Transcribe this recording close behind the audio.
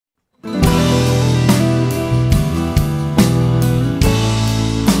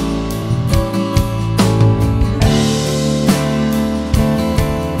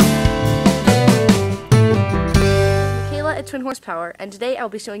horsepower, and today I'll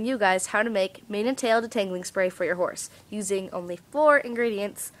be showing you guys how to make mane and tail detangling spray for your horse using only 4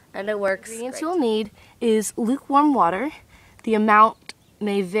 ingredients, and it works. The ingredients you'll need is lukewarm water. The amount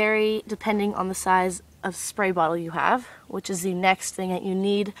may vary depending on the size of spray bottle you have, which is the next thing that you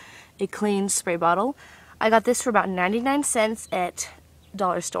need, a clean spray bottle. I got this for about 99 cents at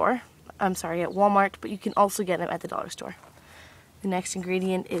dollar store. I'm sorry, at Walmart, but you can also get them at the dollar store. The next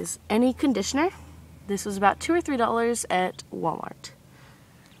ingredient is any conditioner. This was about $2 or $3 at Walmart.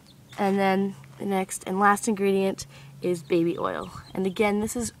 And then the next and last ingredient is baby oil. And again,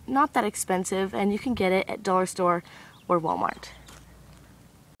 this is not that expensive, and you can get it at dollar store or Walmart.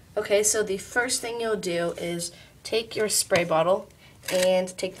 Okay, so the first thing you'll do is take your spray bottle and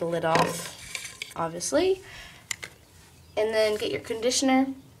take the lid off, obviously, and then get your conditioner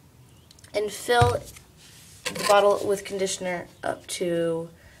and fill the bottle with conditioner up to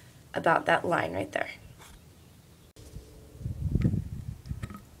about that line right there.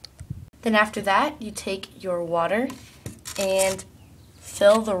 Then after that, you take your water and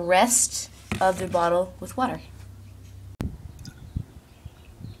fill the rest of the bottle with water.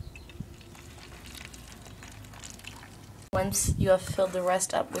 Once you have filled the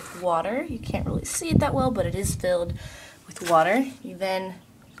rest up with water, you can't really see it that well, but it is filled with water. You then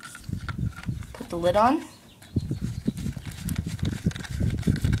put the lid on.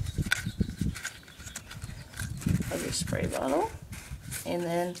 Of your spray bottle, and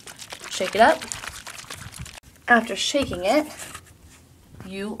then shake it up. After shaking it,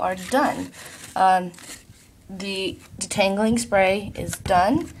 you are done. The detangling spray is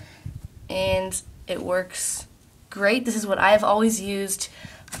done, and it works great. This is what I've always used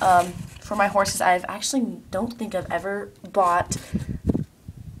for my horses. I've actually don't think I've ever bought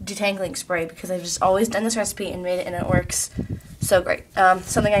detangling spray because I've just always done this recipe and made it, and it works so great.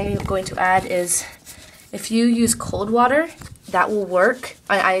 Something I'm going to add is if you use cold water, that will work.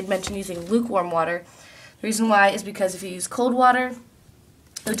 I had mentioned using lukewarm water. The reason why is because if you use cold water,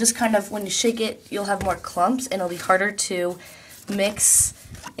 it'll just kind of, when you shake it, you'll have more clumps and it'll be harder to mix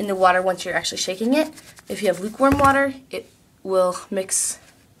in the water once you're actually shaking it. If you have lukewarm water, it will mix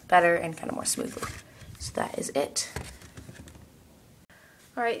better and kind of more smoothly. So that is it.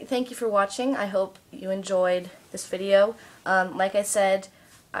 Alright, thank you for watching. I hope you enjoyed this video. Like I said,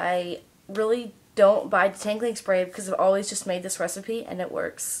 I really don't buy detangling spray because I've always just made this recipe and it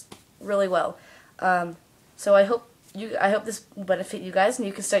works really well. So I hope this will benefit you guys and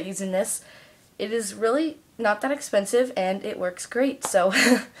you can start using this. It is really not that expensive and it works great. So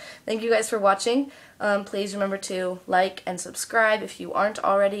thank you guys for watching. Please remember to like and subscribe if you aren't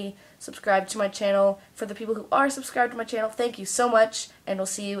already subscribed to my channel. For the people who are subscribed to my channel, thank you so much, and we'll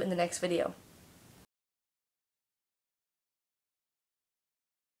see you in the next video.